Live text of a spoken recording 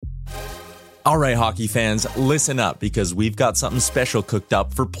All right, hockey fans, listen up because we've got something special cooked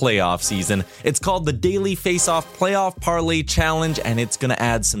up for playoff season. It's called the Daily Face-Off Playoff Parlay Challenge, and it's going to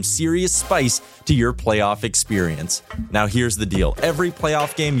add some serious spice to your playoff experience. Now, here's the deal. Every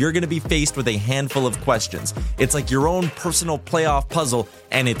playoff game, you're going to be faced with a handful of questions. It's like your own personal playoff puzzle,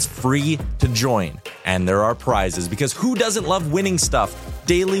 and it's free to join. And there are prizes, because who doesn't love winning stuff?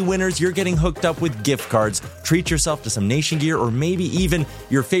 Daily winners, you're getting hooked up with gift cards. Treat yourself to some Nation gear or maybe even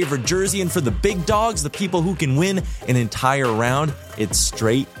your favorite jersey. And for the big dogs, the people who can win an entire round, it's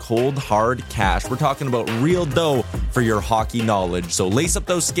straight, cold, hard cash. We're talking about real dough for your hockey knowledge. So lace up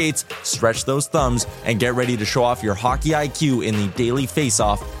those skates, stretch those thumbs, and get ready to show off your hockey IQ in the Daily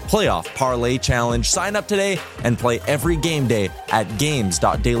Face-Off Playoff Parlay Challenge. Sign up today and play every game day at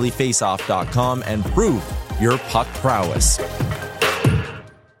games.dailyfaceoff.com and prove your puck prowess.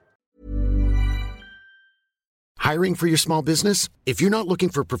 Hiring for your small business? If you're not looking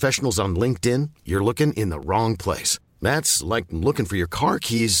for professionals on LinkedIn, you're looking in the wrong place. That's like looking for your car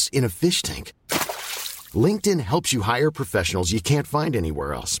keys in a fish tank. LinkedIn helps you hire professionals you can't find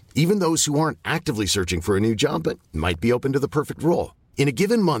anywhere else, even those who aren't actively searching for a new job but might be open to the perfect role. In a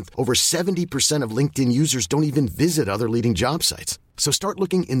given month, over 70% of LinkedIn users don't even visit other leading job sites. So start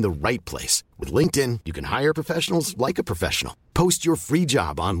looking in the right place. With LinkedIn, you can hire professionals like a professional. Post your free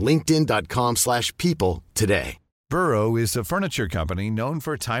job on linkedin.com/people today. Burrow is a furniture company known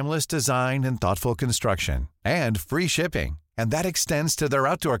for timeless design and thoughtful construction, and free shipping, and that extends to their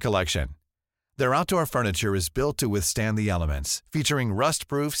outdoor collection. Their outdoor furniture is built to withstand the elements, featuring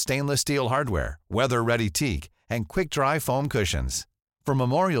rust-proof stainless steel hardware, weather-ready teak, and quick-dry foam cushions. For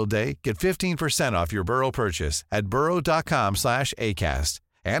Memorial Day, get 15% off your Burrow purchase at burrow.com/acast,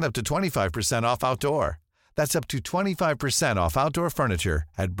 and up to 25% off outdoor. That's up to 25% off outdoor furniture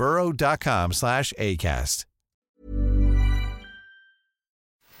at burrow.com/acast.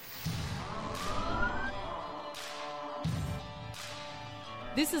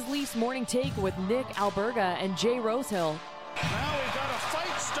 This is Leafs Morning Take with Nick Alberga and Jay Rosehill. Now we've got a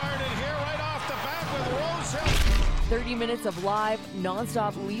fight started here right off the bat with Rosehill. 30 minutes of live,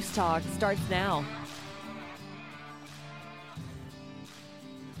 nonstop Leafs talk starts now.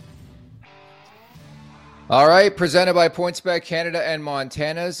 All right, presented by PointsBet Canada and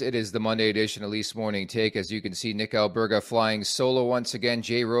Montana's. It is the Monday edition of Leafs Morning Take. As you can see, Nick Alberga flying solo once again.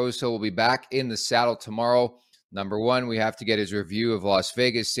 Jay Rosehill will be back in the saddle tomorrow. Number one, we have to get his review of Las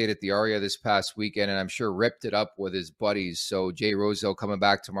Vegas. Stayed at the Aria this past weekend, and I'm sure ripped it up with his buddies. So Jay Rosehill coming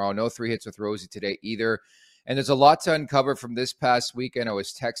back tomorrow. No 3 hits with Rosie today either. And there's a lot to uncover from this past weekend. I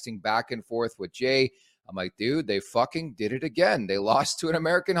was texting back and forth with Jay. I'm like, dude, they fucking did it again. They lost to an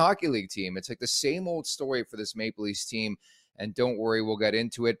American Hockey League team. It's like the same old story for this Maple Leafs team. And don't worry, we'll get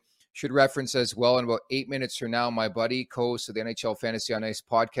into it. Should reference as well in about 8 minutes from now, my buddy, co-host of the NHL Fantasy on Ice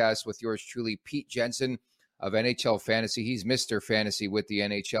podcast with yours truly, Pete Jensen of NHL Fantasy. He's Mr. Fantasy with the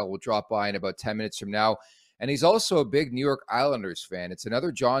NHL. We'll drop by in about 10 minutes from now. And he's also a big New York Islanders fan. It's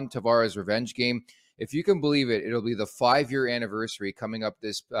another John Tavares revenge game. If you can believe it, it'll be the 5-year anniversary coming up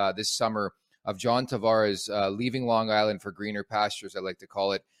this summer of John Tavares leaving Long Island for greener pastures, I like to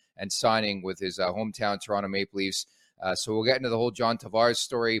call it, and signing with his hometown Toronto Maple Leafs. So we'll get into the whole John Tavares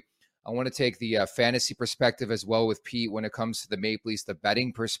story. I want to take the fantasy perspective as well with Pete when it comes to the Maple Leafs, the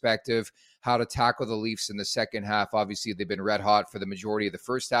betting perspective, how to tackle the Leafs in the second half. Obviously, they've been red hot for the majority of the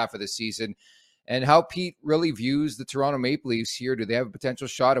first half of the season, and how Pete really views the Toronto Maple Leafs here. Do they have a potential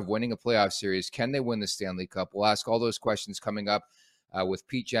shot of winning a playoff series? Can they win the Stanley Cup? We'll ask all those questions coming up with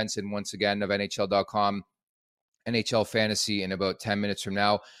Pete Jensen, once again, of NHL.com, NHL Fantasy, in about 10 minutes from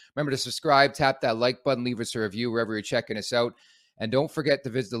now. Remember to subscribe, tap that like button, leave us a review wherever you're checking us out. And don't forget to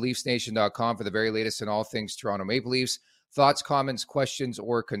visit theleafsnation.com for the very latest in all things Toronto Maple Leafs. Thoughts, comments, questions,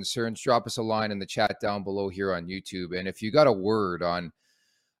 or concerns, drop us a line in the chat down below here on YouTube. And if you got a word on,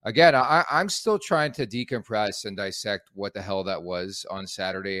 again, I'm still trying to decompress and dissect what the hell that was on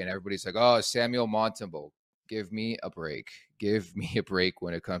Saturday. And everybody's like, oh, Samuel Montembeault. Give me a break. Give me a break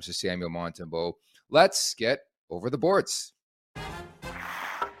when it comes to Samuel Montembeault. Let's get over the boards.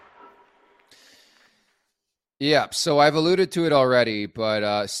 Yeah, so I've alluded to it already,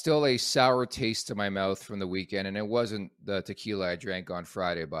 but still a sour taste to my mouth from the weekend. And it wasn't the tequila I drank on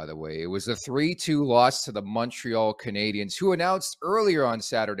Friday, by the way. It was a 3-2 loss to the Montreal Canadiens, who announced earlier on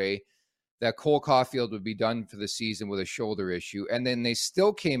Saturday that Cole Caulfield would be done for the season with a shoulder issue. And then they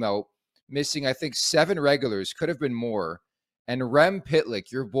still came out missing, I think, 7 regulars, could have been more. And Rem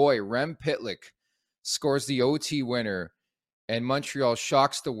Pitlick, your boy, Rem Pitlick, scores the OT winner. And Montreal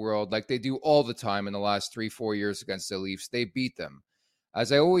shocks the world like they do all the time in the last 3-4 years against the Leafs. They beat them.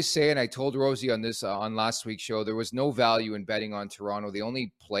 As I always say, and I told Rosie on this on last week's show, there was no value in betting on Toronto. They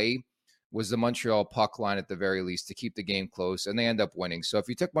only play was the Montreal puck line at the very least to keep the game close, and they end up winning. So if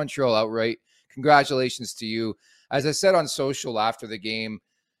you took Montreal outright, congratulations to you. As I said on social after the game,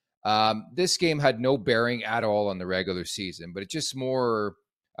 this game had no bearing at all on the regular season, but it's just more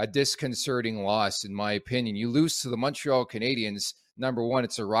a disconcerting loss, in my opinion. You lose to the Montreal Canadiens. Number one,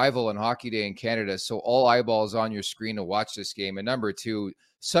 it's a rival on Hockey Day in Canada, so all eyeballs on your screen to watch this game. And number two,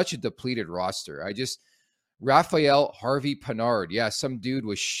 such a depleted roster. Raphael Harvey Pinard. Yeah, some dude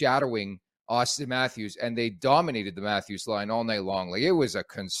was shadowing Austin Matthews, and they dominated the Matthews line all night long. Like, it was a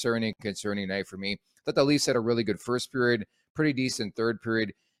concerning night for me. Thought the Leafs had a really good first period, pretty decent third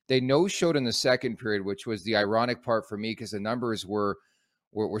period. They no-showed in the second period, which was the ironic part for me because the numbers were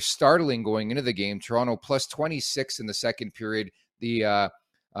startling going into the game. Toronto plus 26 in the second period. The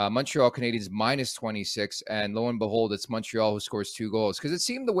Montreal Canadiens minus 26, and lo and behold, it's Montreal who scores 2 goals. Because it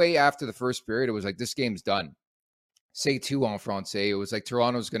seemed the way after the first period, it was like, this game's done. C'est tout en français. It was like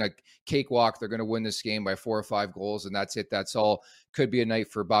Toronto's going to cakewalk. They're going to win this game by 4 or 5 goals, and that's it. That's all. Could be a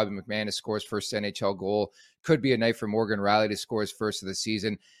night for Bobby McMann to score his first NHL goal. Could be a night for Morgan Rielly to score his first of the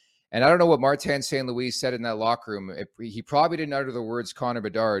season. And I don't know what Martin St. Louis said in that locker room. He probably didn't utter the words Connor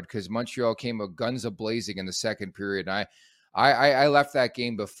Bedard because Montreal came with guns a-blazing in the second period. And I left that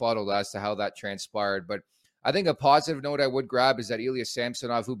game befuddled as to how that transpired. But I think a positive note I would grab is that Ilya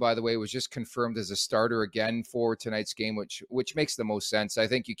Samsonov, who, by the way, was just confirmed as a starter again for tonight's game, which makes the most sense. I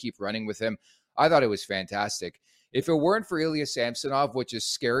think you keep running with him. I thought it was fantastic. If it weren't for Ilya Samsonov, which is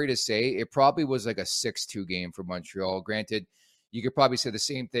scary to say, it probably was like a 6-2 game for Montreal. Granted, you could probably say the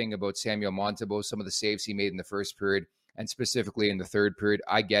same thing about Samuel Montembeault, some of the saves he made in the first period and specifically in the third period.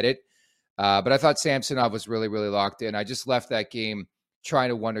 I get it. But I thought Samsonov was really, really locked in. I just left that game trying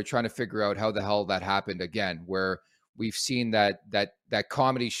to figure out how the hell that happened again, where we've seen that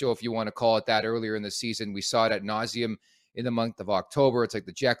comedy show, if you want to call it that, earlier in the season. We saw it ad nauseum in the month of October. It's like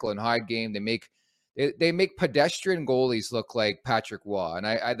the Jekyll and Hyde game. They make pedestrian goalies look like Patrick Waugh. And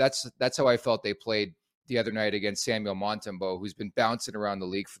that's how I felt they played the other night against Samuel Montembeault, who's been bouncing around the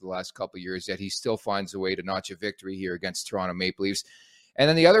league for the last couple of years, yet he still finds a way to notch a victory here against Toronto Maple Leafs. And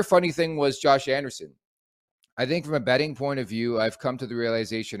then the other funny thing was Josh Anderson. I think from a betting point of view, I've come to the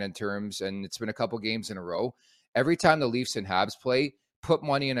realization in terms, and it's been a couple games in a row, every time the Leafs and Habs play, put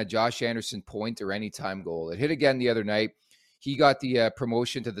money in a Josh Anderson point or anytime goal. It hit again the other night. He got the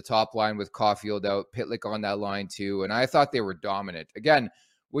promotion to the top line with Caulfield out, Pitlick on that line too, and I thought they were dominant. Again,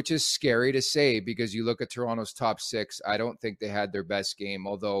 which is scary to say because you look at Toronto's top 6, I don't think they had their best game,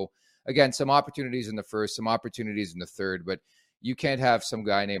 although, again, some opportunities in the first, some opportunities in the third, but you can't have some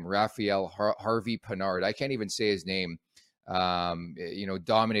guy named Raphael Harvey Pinard. I can't even say his name,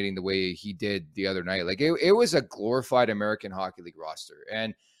 dominating the way he did the other night. Like it was a glorified American Hockey League roster.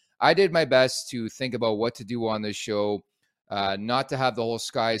 And I did my best to think about what to do on this show, not to have the whole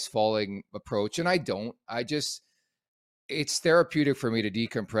skies falling approach. And I don't. It's therapeutic for me to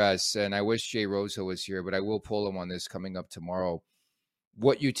decompress. And I wish Jay Rosehill was here, but I will pull him on this coming up tomorrow.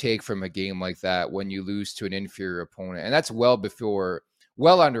 What you take from a game like that when you lose to an inferior opponent. And that's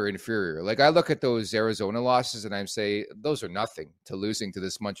well under inferior. Like I look at those Arizona losses and I say, those are nothing to losing to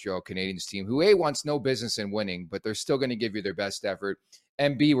this Montreal Canadiens team who A, wants no business in winning, but they're still going to give you their best effort.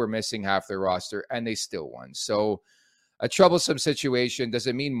 And B, we're missing half their roster and they still won. So a troublesome situation. Does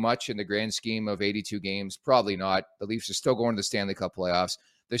it mean much in the grand scheme of 82 games? Probably not. The Leafs are still going to the Stanley Cup playoffs.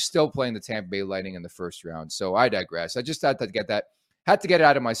 They're still playing the Tampa Bay Lightning in the first round. So I digress. I just had to get it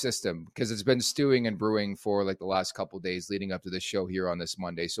out of my system because it's been stewing and brewing for like the last couple of days leading up to this show here on this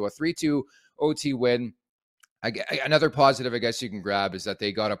Monday. So a 3-2 OT win. Another positive, I guess you can grab, is that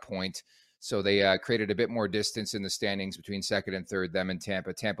they got a point. So they created a bit more distance in the standings between second and third, them and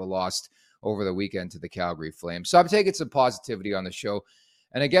Tampa. Tampa lost over the weekend to the Calgary Flames. So I'm taking some positivity on the show.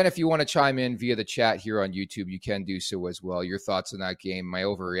 And again, if you want to chime in via the chat here on YouTube, you can do so as well. Your thoughts on that game, am I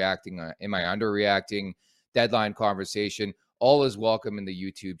overreacting? Am I underreacting? Deadline conversation. All is welcome in the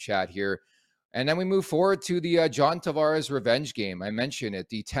YouTube chat here. And then we move forward to the John Tavares revenge game. I mentioned it.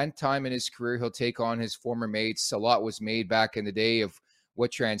 The 10th time in his career he'll take on his former mates. A lot was made back in the day of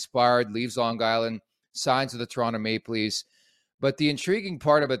what transpired. Leaves Long Island, signs with the Toronto Maple Leafs. But the intriguing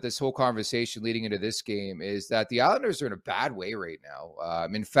part about this whole conversation leading into this game is that the Islanders are in a bad way right now.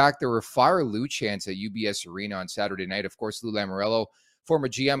 In fact, there were Fire Lou chants at UBS Arena on Saturday night. Of course, Lou Lamoriello, former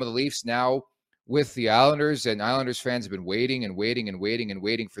GM of the Leafs, now with the Islanders, and Islanders fans have been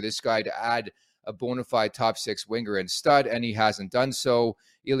waiting for this guy to add a bona fide top 6 winger and stud, and he hasn't done so.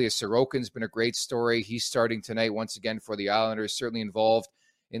 Ilya Sorokin's been a great story. He's starting tonight once again for the Islanders, certainly involved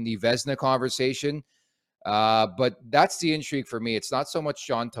in the Vezina conversation. But that's the intrigue for me. It's not so much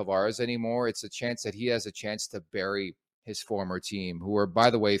John Tavares anymore. It's a chance that he has a chance to bury his former team, who are, by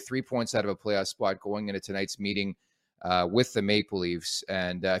the way, 3 points out of a playoff spot going into tonight's meeting with the Maple Leafs.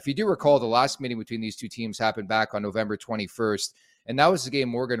 And if you do recall, the last meeting between these two teams happened back on November 21st. And that was the game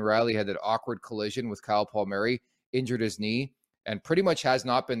Morgan Rielly had that awkward collision with Kyle Palmieri, injured his knee, and pretty much has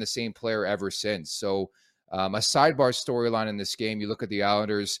not been the same player ever since. So a sidebar storyline in this game, you look at the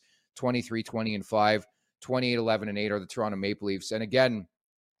Islanders, 23-20-5, 28-11-8 are the Toronto Maple Leafs. And again,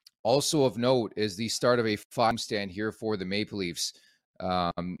 also of note is the start of a 5 stand here for the Maple Leafs.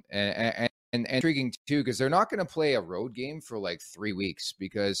 And intriguing too, because they're not going to play a road game for like 3 weeks,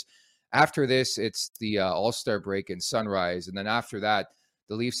 because after this, it's the All-Star break in Sunrise. And then after that,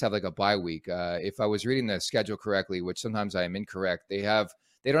 the Leafs have like a bye week. If I was reading the schedule correctly, which sometimes I am incorrect, they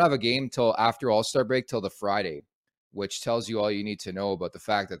don't have a game till after All-Star break till the Friday, which tells you all you need to know about the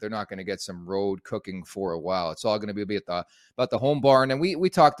fact that they're not going to get some road cooking for a while. It's all going to be about the home barn. And we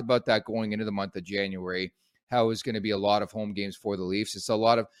talked about that going into the month of January, how it was going to be a lot of home games for the Leafs. It's a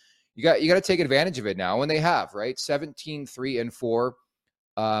lot of, you got to take advantage of it now. And they have, right? 17-3-4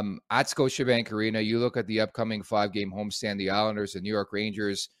 at Scotiabank Arena. You look at the upcoming 5-game homestand, the Islanders, the New York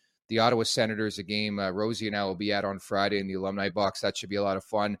Rangers, the Ottawa Senators, a game Rosie and I will be at on Friday in the Alumni Box. That should be a lot of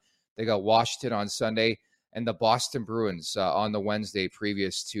fun. They got Washington on Sunday and the Boston Bruins on the Wednesday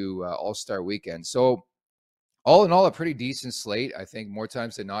previous to All-Star Weekend. So all in all, a pretty decent slate. I think more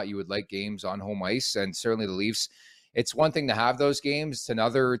times than not, you would like games on home ice, and certainly the Leafs. It's one thing to have those games, it's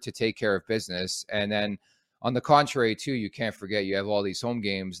another to take care of business. And then on the contrary, too, you can't forget you have all these home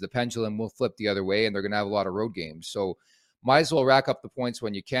games. The pendulum will flip the other way, and they're going to have a lot of road games. So might as well rack up the points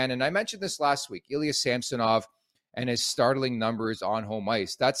when you can. And I mentioned this last week, Ilya Samsonov and his startling numbers on home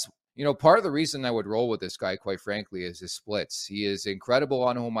ice. That's, part of the reason I would roll with this guy, quite frankly, is his splits. He is incredible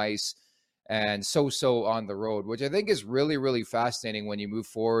on home ice and so on the road, which I think is really, really fascinating when you move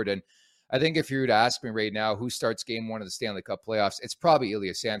forward. And I think if you were to ask me right now who starts game 1 of the Stanley Cup playoffs, it's probably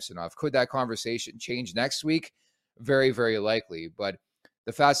Ilya Samsonov. Could that conversation change next week? Very, very likely. But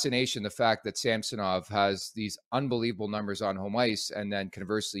the fascination, the fact that Samsonov has these unbelievable numbers on home ice, and then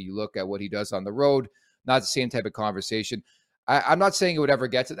conversely, you look at what he does on the road, not the same type of conversation. I'm not saying it would ever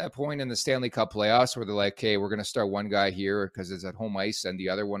get to that point in the Stanley Cup playoffs where they're like, hey, we're going to start one guy here because it's at home ice and the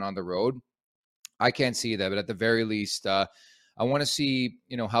other one on the road. I can't see that, but at the very least, I want to see,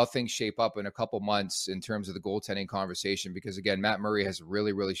 how things shape up in a couple months in terms of the goaltending conversation, because again, Matt Murray has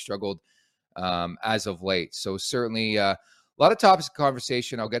really, really struggled as of late. So certainly a lot of topics of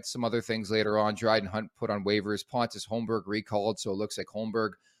conversation. I'll get some other things later on. Dryden Hunt put on waivers. Pontus Holmberg recalled, so it looks like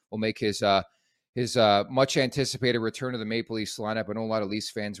Holmberg will make his much anticipated return to the Maple Leafs lineup. I know a lot of Leafs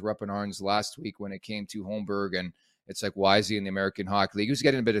fans were up in arms last week when it came to Holmberg, and it's like, why is he in the American Hockey League? He was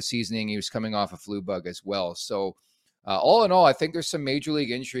getting a bit of seasoning. He was coming off a flu bug as well. So all in all, I think there's some major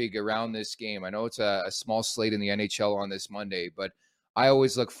league intrigue around this game. I know it's a small slate in the NHL on this Monday, but I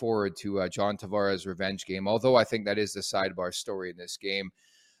always look forward to John Tavares' revenge game, although I think that is the sidebar story in this game.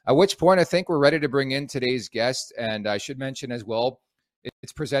 At which point, I think we're ready to bring in today's guest. And I should mention as well,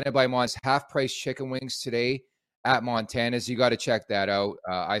 it's presented by Montana's half-price chicken wings today at Montana's. You got to check that out.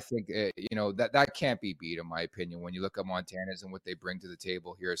 I think, that can't be beat, in my opinion, when you look at Montana's and what they bring to the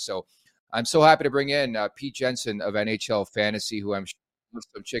table here. So I'm so happy to bring in Pete Jensen of NHL Fantasy, who I'm sure loves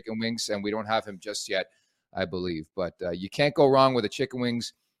some chicken wings, and we don't have him just yet, I believe. But you can't go wrong with the chicken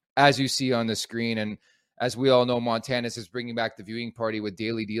wings, as you see on the screen. And as we all know, Montana's is bringing back the viewing party with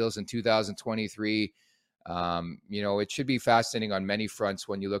daily deals in 2023. It should be fascinating on many fronts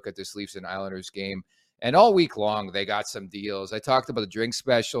when you look at this Leafs and Islanders game. And all week long, they got some deals. I talked about the drink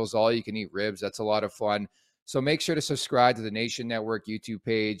specials, all you can eat ribs. That's a lot of fun. So make sure to subscribe to the Nation Network YouTube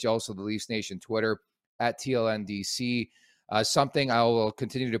page, also the Leafs Nation Twitter at TLNDC. Something I will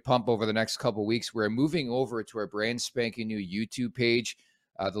continue to pump over the next couple of weeks. We're moving over to our brand spanking new YouTube page.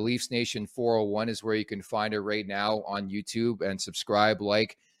 The Leafs Nation 401 is where you can find it right now on YouTube, and subscribe,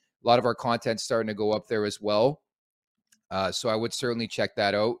 like. A lot of our content's starting to go up there as well. So I would certainly check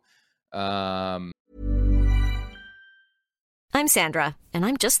that out. I'm Sandra, and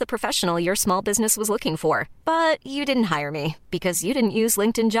I'm just the professional your small business was looking for. But you didn't hire me because you didn't use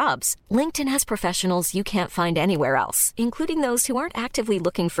LinkedIn Jobs. LinkedIn has professionals you can't find anywhere else, including those who aren't actively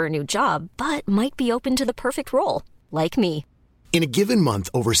looking for a new job, but might be open to the perfect role, like me. In a given month,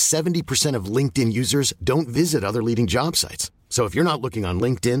 over 70% of LinkedIn users don't visit other leading job sites. So if you're not looking on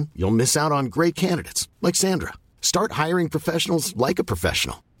LinkedIn, you'll miss out on great candidates like Sandra. Start hiring professionals like a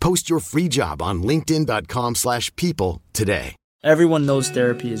professional. Post your free job on linkedin.com/people today. Everyone knows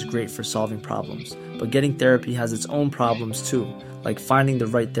therapy is great for solving problems, but getting therapy has its own problems too, like finding the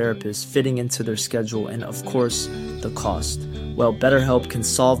right therapist, fitting into their schedule, and of course, the cost. Well, BetterHelp can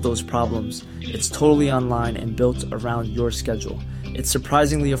solve those problems. It's totally online and built around your schedule. It's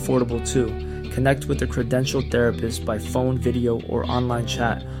surprisingly affordable too. Connect with a credentialed therapist by phone, video, or online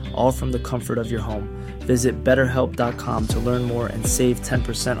chat, all from the comfort of your home. Visit BetterHelp.com to learn more and save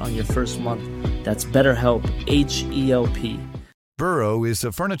 10% on your first month. That's BetterHelp, H-E-L-P. Burrow is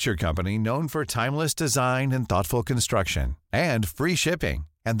a furniture company known for timeless design and thoughtful construction, and free shipping,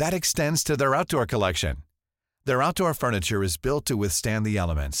 and that extends to their outdoor collection. Their outdoor furniture is built to withstand the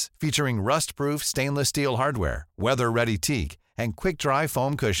elements, featuring rust-proof stainless steel hardware, weather-ready teak, and quick-dry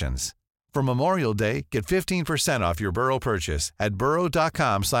foam cushions. For Memorial Day, get 15% off your Burrow purchase at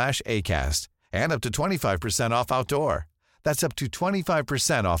burrow.com/acast, and up to 25% off outdoor. That's up to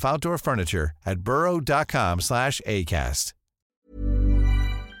 25% off outdoor furniture at burrow.com/acast.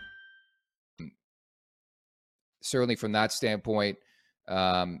 Certainly from that standpoint,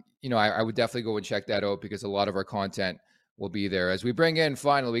 I would definitely go and check that out because a lot of our content will be there. As we bring in,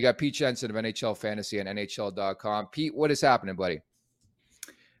 finally, we got Pete Jensen of NHL Fantasy and NHL.com. Pete, what is happening, buddy?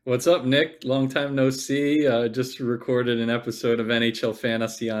 What's up, Nick? Long time no see. Just recorded an episode of NHL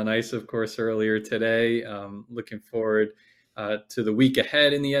Fantasy on Ice, of course, earlier today. Looking forward to the week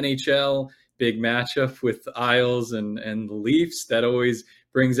ahead in the NHL. Big matchup with Isles and the Leafs. That always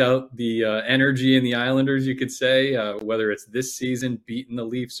brings out the energy in the Islanders, you could say, whether it's this season beating the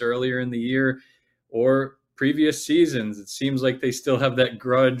Leafs earlier in the year or previous seasons. It seems like they still have that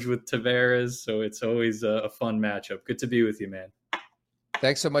grudge with Tavares, so it's always a fun matchup. Good to be with you, man.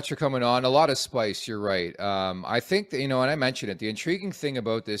 Thanks so much for coming on. A lot of spice, you're right. I think that, and I mentioned it, the intriguing thing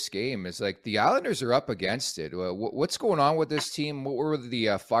about this game is like the Islanders are up against it. What's going on with this team? What were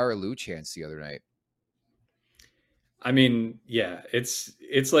the fire Lou chants the other night? I mean, yeah, it's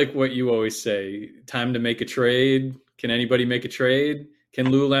like what you always say, time to make a trade. Can anybody make a trade? Can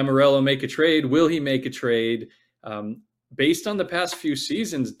Lou Lamoriello make a trade? Will he make a trade? Based on the past few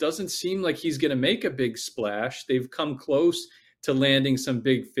seasons, it doesn't seem like he's going to make a big splash. They've come close to landing some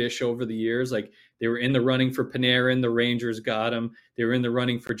big fish over the years. Like they were in the running for Panarin, the Rangers got him. They were in the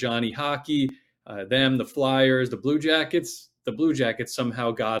running for Johnny Hockey, the Flyers, the Blue Jackets. The Blue Jackets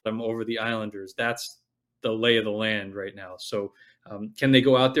somehow got him over the Islanders. That's the lay of the land right now. So can they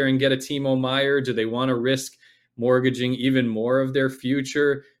go out there and get a Timo Meier? Do they want to risk mortgaging even more of their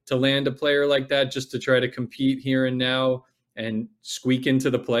future to land a player like that just to try to compete here and now and squeak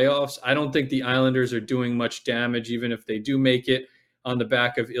into the playoffs? I don't think the Islanders are doing much damage, even if they do make it on the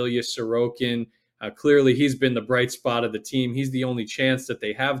back of Ilya Sorokin. Clearly, he's been the bright spot of the team. He's the only chance that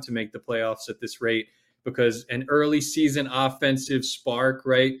they have to make the playoffs at this rate because an early season offensive spark,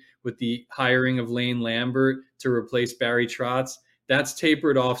 right, with the hiring of Lane Lambert to replace Barry Trotz, that's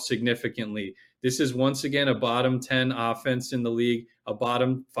tapered off significantly. This is once again a bottom 10 offense in the league, a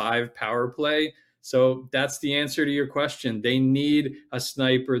bottom 5 power play. So that's the answer to your question. They need a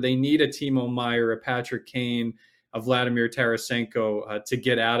sniper. They need a Timo Meier, a Patrick Kane, a Vladimir Tarasenko to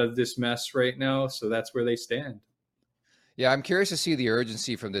get out of this mess right now. So that's where they stand. Yeah, I'm curious to see the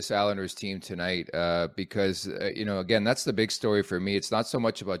urgency from this Islanders team tonight because, again, that's the big story for me. It's not so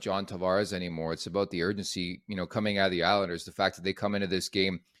much about John Tavares anymore. It's about the urgency, coming out of the Islanders, the fact that they come into this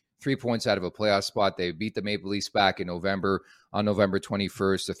game 3 points out of a playoff spot. They beat the Maple Leafs back in November, on November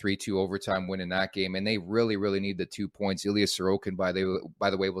 21st, a 3-2 overtime win in that game. And they really, really need the 2 points. Ilya Sorokin, by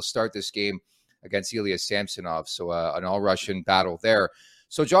the way, will start this game against Ilya Samsonov. So an all-Russian battle there.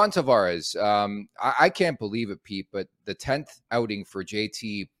 So John Tavares, I can't believe it, Pete, but the 10th outing for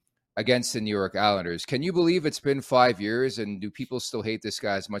JT against the New York Islanders. Can you believe it's been 5 years? And do people still hate this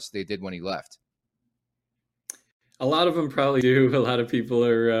guy as much as they did when he left? A lot of them probably do. A lot of people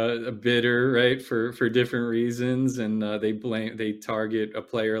are bitter, right, for different reasons, and they target a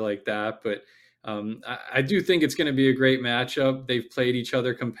player like that. But I do think it's going to be a great matchup. They've played each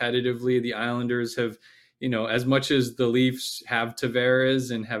other competitively. The Islanders have, as much as the Leafs have Tavares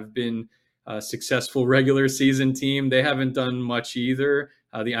and have been a successful regular season team, they haven't done much either.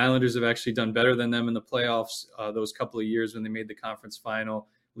 The Islanders have actually done better than them in the playoffs those couple of years when they made the conference final.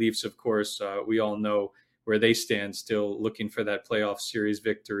 Leafs, of course, we all know where they stand, still looking for that playoff series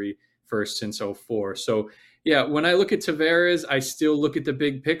victory first since 2004. So, yeah, when I look at Tavares, I still look at the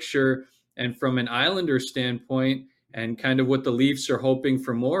big picture. And from an Islanders standpoint and kind of what the Leafs are hoping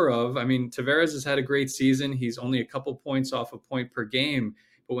for more of, I mean, Tavares has had a great season. He's only a couple points off a point per game.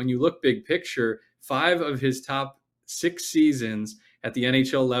 But when you look big picture, 5 of his top 6 seasons at the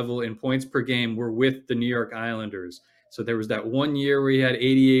NHL level in points per game were with the New York Islanders. So there was that 1 year where he had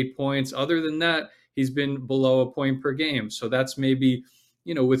 88 points. Other than that, he's been below a point per game. So that's maybe,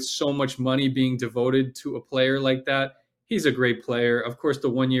 with so much money being devoted to a player like that, he's a great player. Of course, the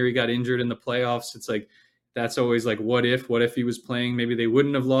 1 year he got injured in the playoffs, it's like that's always like, what if he was playing? Maybe they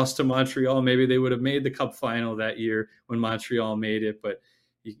wouldn't have lost to Montreal. Maybe they would have made the Cup final that year when Montreal made it. But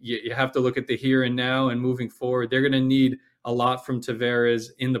you have to look at the here and now and moving forward. They're going to need a lot from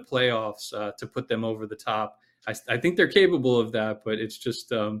Tavares in the playoffs to put them over the top. I think they're capable of that, but it's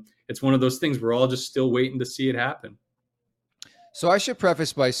just it's one of those things we're all just still waiting to see it happen. So I should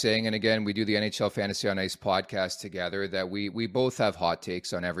preface by saying, and again, we do the NHL Fantasy on Ice podcast together, that we both have hot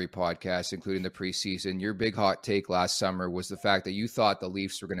takes on every podcast, including the preseason. Your big hot take last summer was the fact that you thought the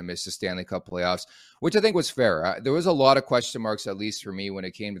Leafs were going to miss the Stanley Cup playoffs, which I think was fair. There was a lot of question marks, at least for me, when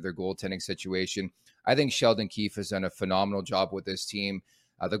it came to their goaltending situation. I think Sheldon Keefe has done a phenomenal job with this team.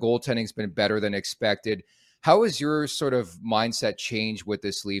 The goaltending's been better than expected. How has your sort of mindset changed with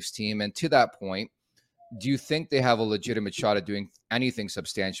this Leafs team? And to that point, do you think they have a legitimate shot at doing anything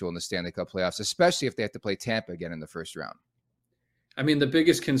substantial in the Stanley Cup playoffs, especially if they have to play Tampa again in the first round? I mean, the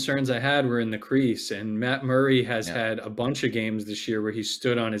biggest concerns I had were in the crease, and Matt Murray has had a bunch of games this year where he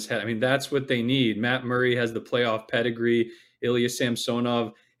stood on his head. I mean, that's what they need. Matt Murray has the playoff pedigree. Ilya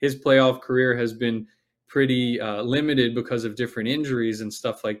Samsonov, his playoff career has been pretty limited because of different injuries and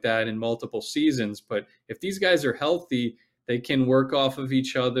stuff like that in multiple seasons. But if these guys are healthy, they can work off of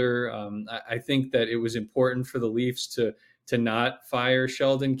each other. I think that it was important for the Leafs to not fire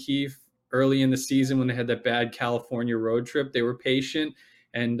Sheldon Keefe early in the season when they had that bad California road trip. They were patient,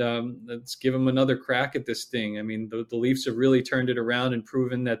 and let's give them another crack at this thing. I mean, the Leafs have really turned it around and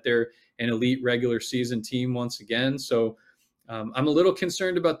proven that they're an elite regular season team once again. So I'm a little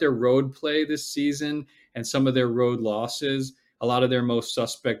concerned about their road play this season and some of their road losses. A lot of their most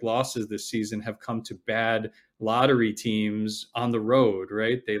suspect losses this season have come to bad lottery teams on the road,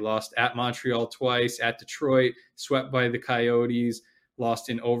 right? They lost at Montreal twice, at Detroit, swept by the Coyotes, lost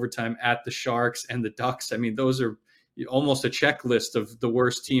in overtime at the Sharks and the Ducks. I mean, those are almost a checklist of the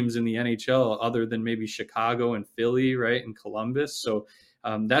worst teams in the NHL, other than maybe Chicago and Philly, right, and Columbus. So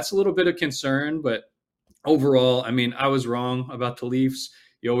that's a little bit of concern. But overall, I mean, I was wrong about the Leafs.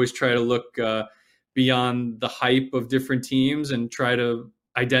 You always try to look beyond the hype of different teams and try to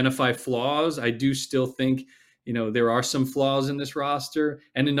identify flaws. I do still think, there are some flaws in this roster.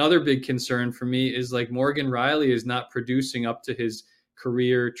 And another big concern for me is like Morgan Rielly is not producing up to his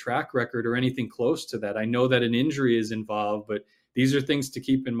career track record or anything close to that. I know that an injury is involved, but these are things to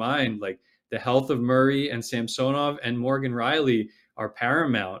keep in mind. Like the health of Murray and Samsonov and Morgan Rielly are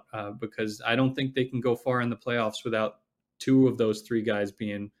paramount because I don't think they can go far in the playoffs without two of those three guys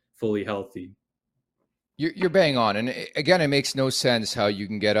being fully healthy. You're bang on. And again, it makes no sense how you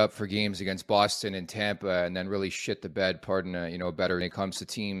can get up for games against Boston and Tampa and then really shit the bed, better when it comes to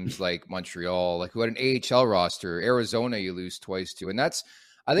teams like Montreal, like who had an AHL roster. Arizona, you lose twice to. And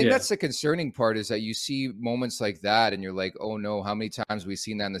I think that's the concerning part, is that you see moments like that and you're like, oh no, how many times have we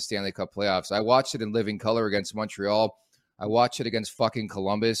seen that in the Stanley Cup playoffs? I watched it in living color against Montreal. I watched it against fucking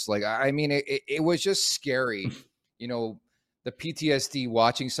Columbus. Like, I mean, it was just scary, the PTSD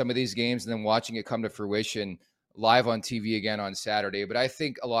watching some of these games and then watching it come to fruition live on TV again on Saturday. But I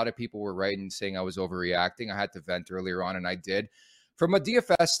think a lot of people were right in saying I was overreacting. I had to vent earlier on, and I did. From a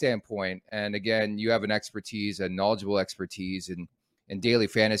DFS standpoint, and again, you have an expertise, a knowledgeable expertise in daily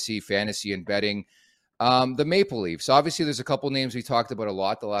fantasy and betting. The Maple Leafs, obviously there's a couple names we talked about a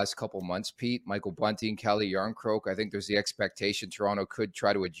lot the last couple months, Pete, Michael Bunting, Calle Jarnkrok. I think there's the expectation Toronto could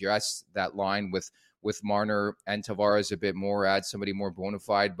try to adjust that line with Marner and Tavares a bit more, add somebody more bona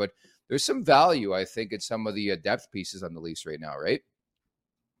fide. But there's some value, I think, in some of the depth pieces on the Leafs right now, right?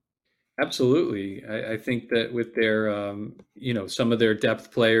 Absolutely. I think that with their, some of their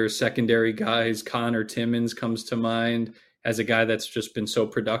depth players, secondary guys, Connor Timmins comes to mind as a guy that's just been so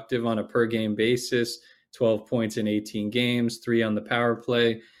productive on a per game basis, 12 points in 18 games, 3 on the power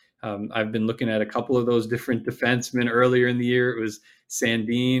play. I've been looking at a couple of those different defensemen earlier in the year. It was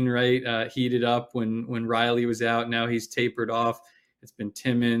Sandin, right? Heated up when Rielly was out. Now he's tapered off. It's been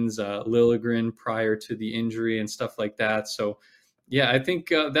Timmins, Liljegren prior to the injury and stuff like that. So, yeah, I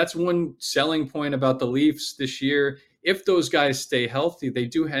think that's one selling point about the Leafs this year. If those guys stay healthy, they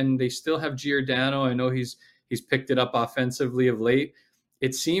do, and they still have Giordano. I know he's picked it up offensively of late.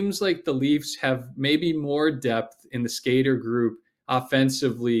 It seems like the Leafs have maybe more depth in the skater group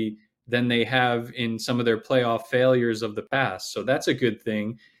offensively than they have in some of their playoff failures of the past. So that's a good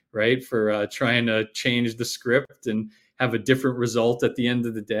thing, right? For trying to change the script and have a different result at the end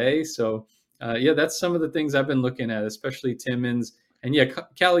of the day. So that's some of the things I've been looking at, especially Timmins. And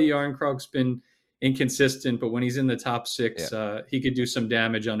Calle Jarnkrok's been inconsistent, but when he's in the top 6, he could do some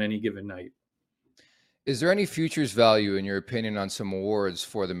damage on any given night. Is there any futures value, in your opinion, on some awards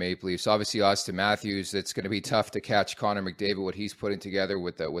for the Maple Leafs? Obviously, Austin Matthews. It's going to be tough to catch Connor McDavid, what he's putting together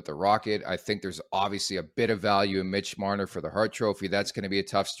with the Rocket. I think there's obviously a bit of value in Mitch Marner for the Hart Trophy. That's going to be a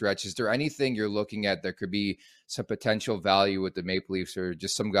tough stretch. Is there anything you're looking at that could be some potential value with the Maple Leafs, or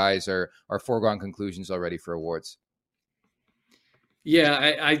just some guys are foregone conclusions already for awards?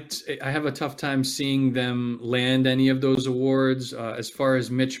 Yeah, I have a tough time seeing them land any of those awards. As far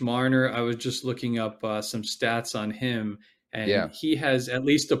as Mitch Marner, I was just looking up some stats on him, and he has at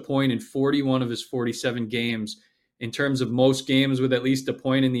least a point in 41 of his 47 games. In terms of most games with at least a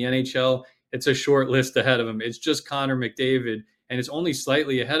point in the NHL, it's a short list ahead of him. It's just Connor McDavid, and it's only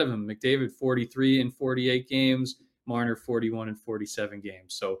slightly ahead of him. McDavid 43 in 48 games, Marner 41 in 47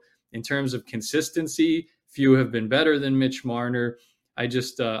 games. So in terms of consistency, few have been better than Mitch Marner. I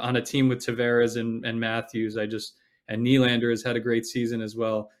just on a team with Tavares and Matthews, and Nylander has had a great season as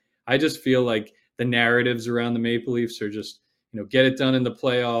well. I just feel like the narratives around the Maple Leafs are just, get it done in the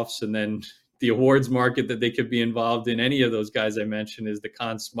playoffs, and then the awards market that they could be involved in. Any of those guys I mentioned is the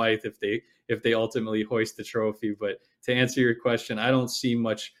Conn Smythe if they ultimately hoist the trophy. But to answer your question, I don't see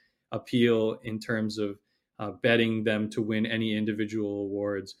much appeal in terms of betting them to win any individual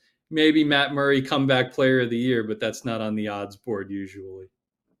awards. Maybe Matt Murray comeback player of the year, but that's not on the odds board usually.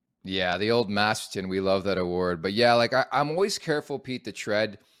 Yeah, the old Masterton, we love that award. But yeah, like I'm always careful, Pete, to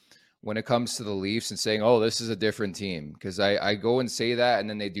tread when it comes to the Leafs and saying, oh, this is a different team. Because I go and say that, and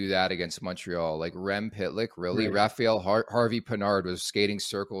then they do that against Montreal. Like Rem Pitlick, really? Right. Raphael Harvey Pinard was skating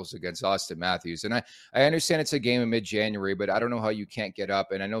circles against Austin Matthews. And I understand it's a game in mid-January, but I don't know how you can't get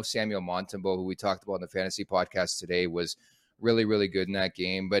up. And I know Samuel Montembeault, who we talked about in the fantasy podcast today, was really, really good in that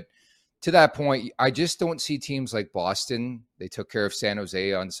game. But to that point, I just don't see teams like Boston. They took care of San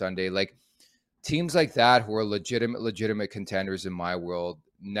Jose on Sunday. Like teams like that who are legitimate contenders in my world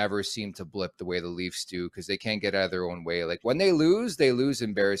never seem to blip the way the Leafs do, because they can't get out of their own way. Like when they lose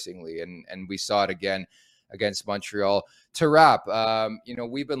embarrassingly. And we saw it again against Montreal. To wrap,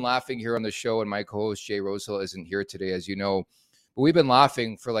 we've been laughing here on the show, and my co-host Jay Rosehill isn't here today, as you know. But we've been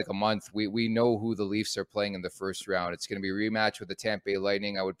laughing for like a month. We know who the Leafs are playing in the first round. It's going to be a rematch with the Tampa Bay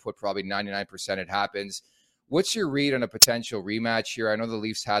Lightning. I would put probably 99% it happens. What's your read on a potential rematch here? I know the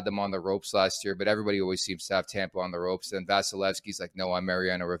Leafs had them on the ropes last year, but everybody always seems to have Tampa on the ropes. And Vasilevsky's like, no, I'm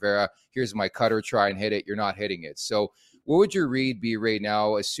Mariano Rivera. Here's my cutter. Try and hit it. You're not hitting it. So what would your read be right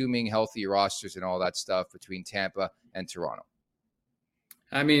now, assuming healthy rosters and all that stuff, between Tampa and Toronto?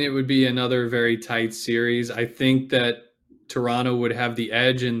 I mean, it would be another very tight series. I think that Toronto would have the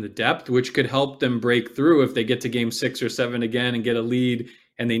edge in the depth, which could help them break through if they get to game 6 or 7 again and get a lead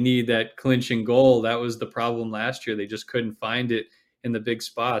and they need that clinching goal. That was the problem last year. They just couldn't find it in the big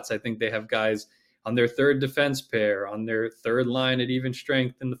spots. I think they have guys on their third defense pair, on their third line at even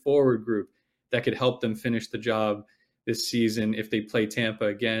strength in the forward group that could help them finish the job this season if they play Tampa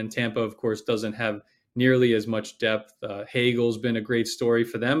again. Tampa, of course, doesn't have nearly as much depth. Hagel's been a great story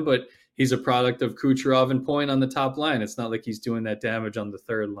for them, but he's a product of Kucherov and Point on the top line. It's not like he's doing that damage on the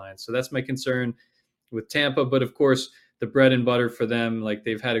third line. So that's my concern with Tampa. But of course, the bread and butter for them, like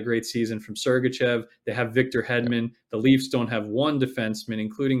they've had a great season from Sergachev. They have Victor Hedman. The Leafs don't have one defenseman,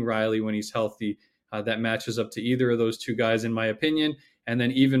 including Riley when he's healthy, that matches up to either of those two guys, in my opinion. And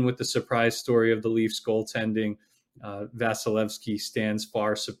then even with the surprise story of the Leafs goaltending, Vasilevsky stands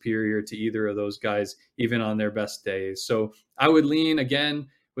far superior to either of those guys, even on their best days. So I would lean, again,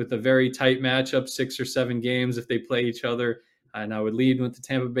 with a very tight matchup, 6 or 7 games if they play each other. And I would lead with the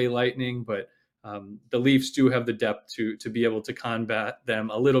Tampa Bay Lightning, but the Leafs do have the depth to be able to combat them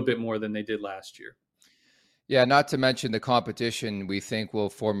a little bit more than they did last year. Yeah, not to mention the competition we think will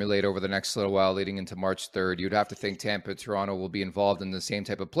formulate over the next little while leading into March 3rd. You'd have to think Tampa, Toronto will be involved in the same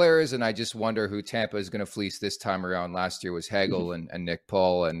type of players, and I just wonder who Tampa is going to fleece this time around. Last year was Hagel and Nick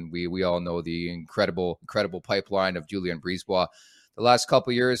Paul, and we all know the incredible pipeline of Julien Brisebois the last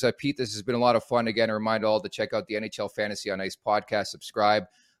couple of years. Pete, this has been a lot of fun. Again, a reminder all to check out the NHL Fantasy on Ice podcast, subscribe,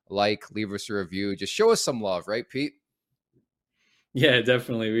 like, leave us a review. Just show us some love, right, Pete? Yeah,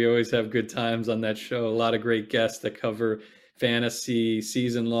 definitely. We always have good times on that show. A lot of great guests that cover fantasy,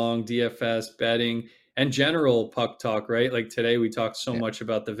 season-long, DFS, betting, and general puck talk, right? Like today we talked so much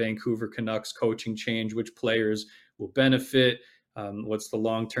about the Vancouver Canucks coaching change, which players will benefit, what's the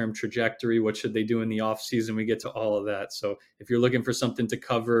long-term trajectory, what should they do in the offseason. We get to all of that. So if you're looking for something to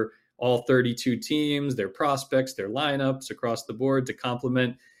cover all 32 teams, their prospects, their lineups across the board to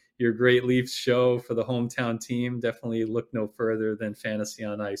complement your great Leafs show for the hometown team, definitely look no further than Fantasy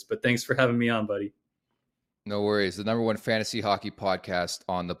on Ice. But thanks for having me on, buddy. No worries. The number one fantasy hockey podcast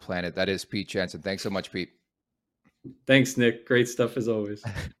on the planet. That is Pete Jensen. Thanks so much, Pete. Thanks, Nick. Great stuff as always.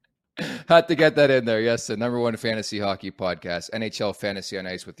 Had to get that in there. Yes, the number one fantasy hockey podcast, NHL Fantasy on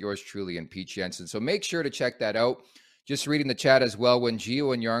Ice with yours truly and Pete Jensen. So make sure to check that out. Just reading the chat as well. When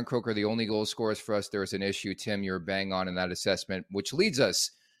Gio and Yarncroke are the only goal scorers for us, there's an issue. Tim, you're bang on in that assessment, which leads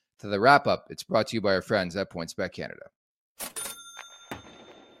us to the wrap-up. It's brought to you by our friends at PointsBet Canada.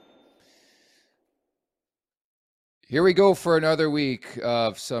 Here we go for another week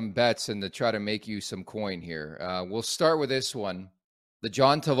of some bets and to try to make you some coin here. We'll start with this one. The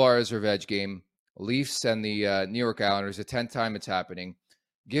John Tavares revenge game, Leafs and the New York Islanders, the 10th time it's happening.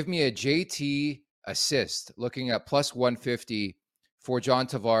 Give me a JT assist, looking at plus 150 for John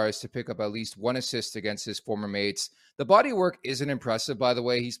Tavares to pick up at least one assist against his former mates. The body work isn't impressive, by the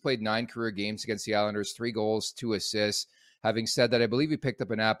way. He's played 9 career games against the Islanders, 3 goals, 2 assists. Having said that, I believe he picked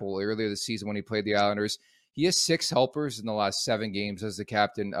up an apple earlier this season when he played the Islanders. He has 6 helpers in the last 7 games as the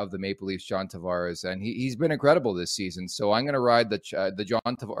captain of the Maple Leafs, John Tavares, and he's been incredible this season. So I'm going to ride the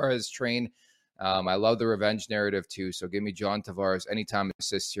John Tavares train. I love the revenge narrative too. So give me John Tavares anytime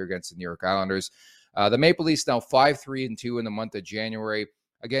assists here against the New York Islanders. The Maple Leafs now 5-3-2 in the month of January.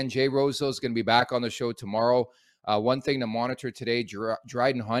 Again, Jay Roseville is going to be back on the show tomorrow. One thing to monitor today: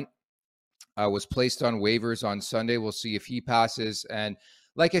 Dryden Hunt was placed on waivers on Sunday. We'll see if he passes. And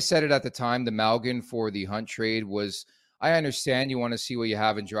like I said it at the time, the Malgin for the Hunt trade was, I understand you want to see what you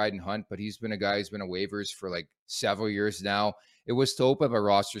have in Dryden Hunt, but he's been a guy who's been on waivers for like several years now. It was to open up a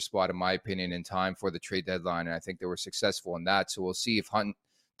roster spot, in my opinion, in time for the trade deadline, and I think they were successful in that. So we'll see if Hunt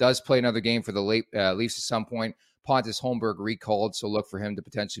does play another game for the Leafs at some point. Pontus Holmberg recalled, so look for him to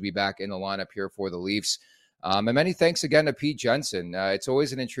potentially be back in the lineup here for the Leafs. And many thanks again to Pete Jensen. It's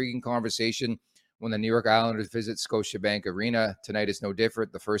always an intriguing conversation when the New York Islanders visit Scotiabank Arena. Tonight is no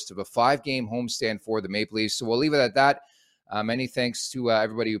different, the first of a 5-game homestand for the Maple Leafs. So we'll leave it at that. Many thanks to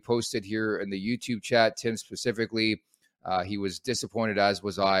everybody who posted here in the YouTube chat, Tim specifically. He was disappointed, as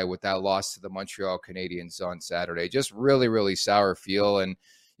was I, with that loss to the Montreal Canadiens on Saturday. Just really, really sour feel. And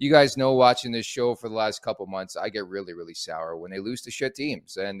you guys know, watching this show for the last couple months, I get really, really sour when they lose to shit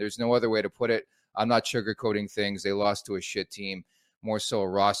teams. And there's no other way to put it. I'm not sugarcoating things. They lost to a shit team. More so a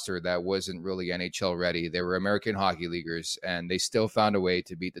roster that wasn't really NHL ready. They were American Hockey Leaguers, and they still found a way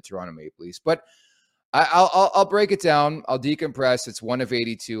to beat the Toronto Maple Leafs. But I'll break it down. I'll decompress. It's 1 of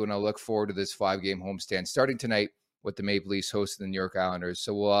 82, and I'll look forward to this 5-game homestand starting tonight with the Maple Leafs hosting the New York Islanders.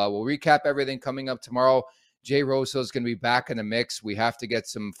 So we'll recap everything coming up tomorrow. Jay Roseville is going to be back in the mix. We have to get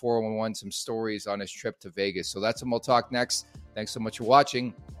some 411, some stories on his trip to Vegas. So that's when we'll talk next. Thanks so much for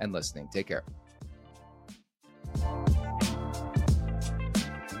watching and listening. Take care.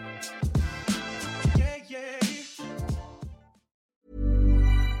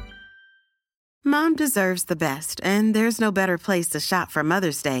 Mom deserves the best, and there's no better place to shop for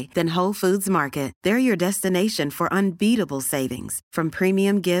Mother's Day than Whole Foods Market. They're your destination for unbeatable savings, from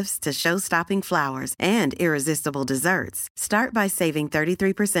premium gifts to show-stopping flowers and irresistible desserts. Start by saving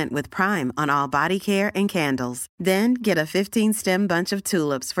 33% with Prime on all body care and candles. Then get a 15-stem bunch of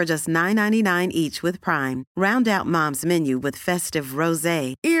tulips for just $9.99 each with Prime. Round out Mom's menu with festive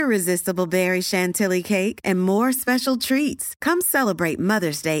rosé, irresistible berry chantilly cake, and more special treats. Come celebrate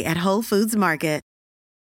Mother's Day at Whole Foods Market.